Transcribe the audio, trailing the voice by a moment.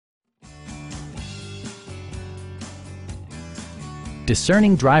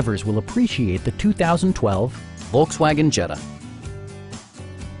Discerning drivers will appreciate the 2012 Volkswagen Jetta.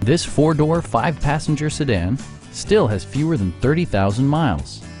 This four-door, five-passenger sedan still has fewer than 30,000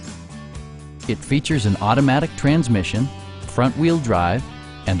 miles. It features an automatic transmission, front-wheel drive,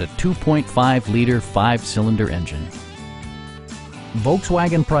 and a 2.5-liter five-cylinder engine.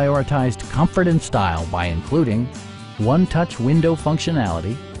 Volkswagen prioritized comfort and style by including one-touch window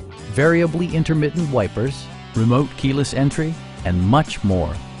functionality, variably intermittent wipers, remote keyless entry, and much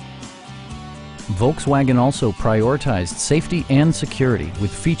more. Volkswagen also prioritized safety and security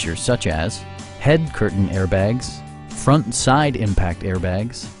with features such as head curtain airbags, front and side impact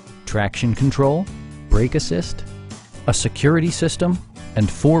airbags, traction control, brake assist, a security system, and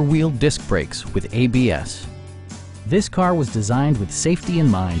four-wheel disc brakes with ABS. This car was designed with safety in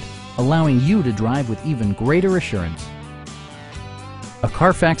mind, allowing you to drive with even greater assurance. A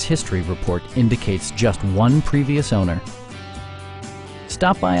Carfax history report indicates just one previous owner.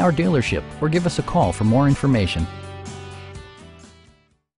 Stop by our dealership or give us a call for more information.